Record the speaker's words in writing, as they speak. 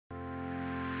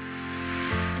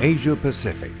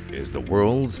Asia-Pacific is the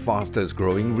world's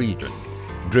fastest-growing region,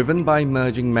 driven by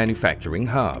emerging manufacturing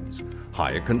hubs,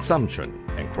 higher consumption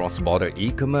and cross-border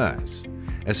e-commerce.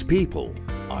 As people,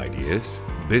 ideas,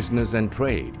 business and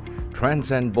trade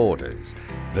transcend borders,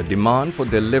 the demand for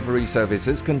delivery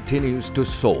services continues to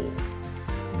soar.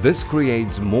 This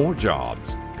creates more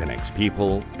jobs, connects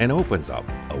people and opens up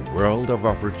a world of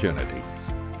opportunities.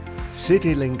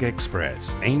 CityLink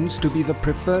Express aims to be the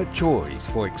preferred choice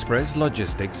for express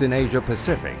logistics in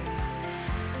Asia-Pacific.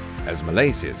 As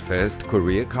Malaysia's first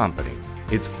courier company,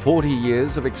 its 40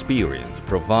 years of experience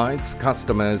provides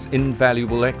customers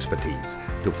invaluable expertise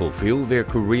to fulfill their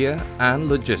courier and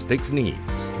logistics needs.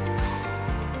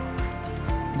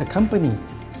 The company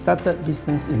started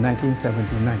business in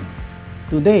 1979.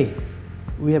 Today,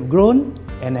 we have grown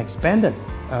and expanded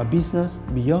our business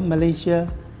beyond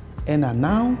Malaysia and are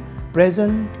now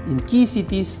present in key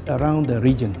cities around the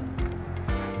region.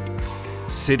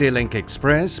 CityLink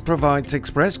Express provides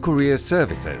express courier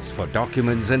services for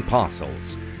documents and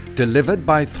parcels, delivered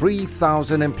by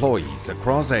 3,000 employees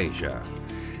across Asia.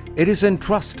 It is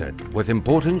entrusted with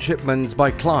important shipments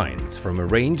by clients from a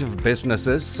range of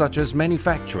businesses such as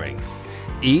manufacturing,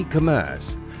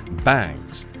 e-commerce,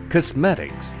 banks,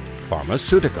 cosmetics,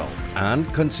 pharmaceutical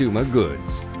and consumer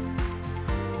goods.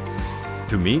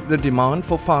 To meet the demand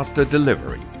for faster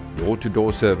delivery,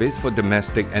 door-to-door service for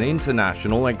domestic and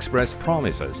international express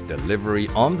promises delivery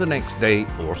on the next day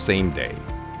or same day.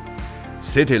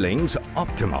 CityLink's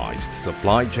optimized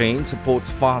supply chain supports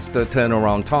faster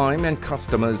turnaround time and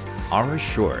customers are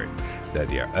assured that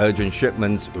their urgent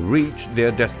shipments reach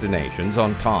their destinations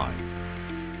on time.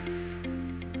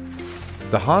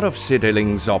 The heart of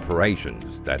CityLink's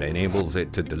operations that enables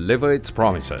it to deliver its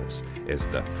promises is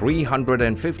the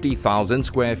 350,000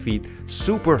 square feet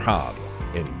super hub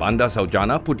in Bandar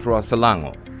Saujana Putra,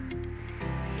 Selangor.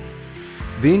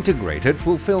 The integrated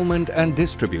fulfillment and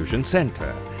distribution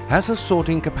center has a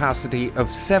sorting capacity of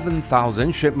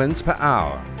 7,000 shipments per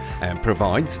hour and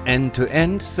provides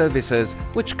end-to-end services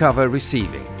which cover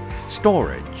receiving,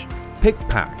 storage,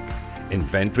 pick-pack,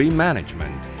 inventory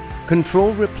management,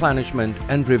 control replenishment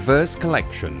and reverse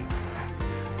collection.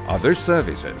 Other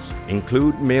services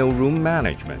include mailroom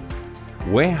management,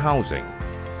 warehousing,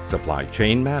 supply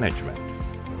chain management,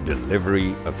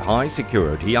 delivery of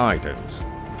high-security items,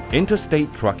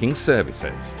 interstate trucking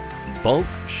services, bulk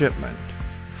shipment,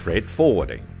 freight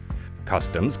forwarding,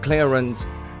 customs clearance,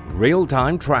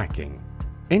 real-time tracking,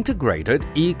 integrated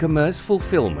e-commerce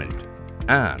fulfillment,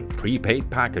 and prepaid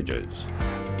packages.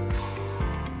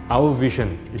 Our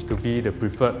vision is to be the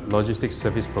preferred logistics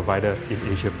service provider in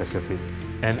Asia Pacific,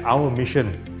 and our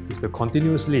mission is to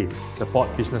continuously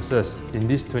support businesses in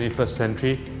this 21st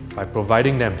century by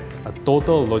providing them a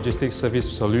total logistics service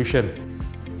solution.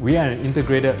 We are an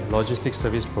integrated logistics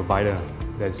service provider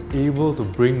that is able to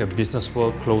bring the business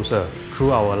world closer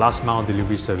through our last mile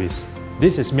delivery service.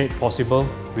 This is made possible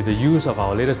with the use of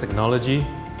our latest technology,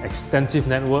 extensive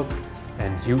network,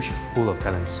 and huge pool of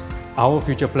talents. Our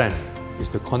future plan is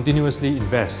to continuously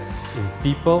invest in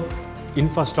people,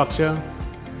 infrastructure,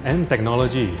 and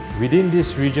technology within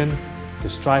this region to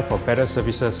strive for better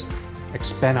services,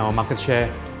 expand our market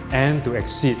share, and to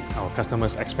exceed our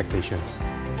customers' expectations.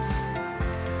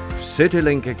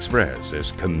 CityLink Express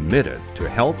is committed to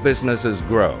help businesses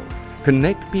grow,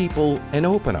 connect people, and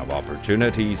open up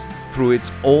opportunities through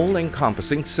its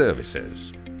all-encompassing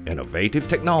services, innovative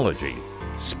technology,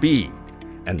 speed,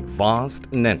 and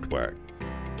vast network.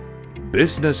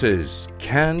 Businesses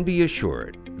can be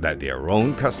assured that their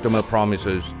own customer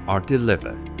promises are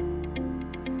delivered.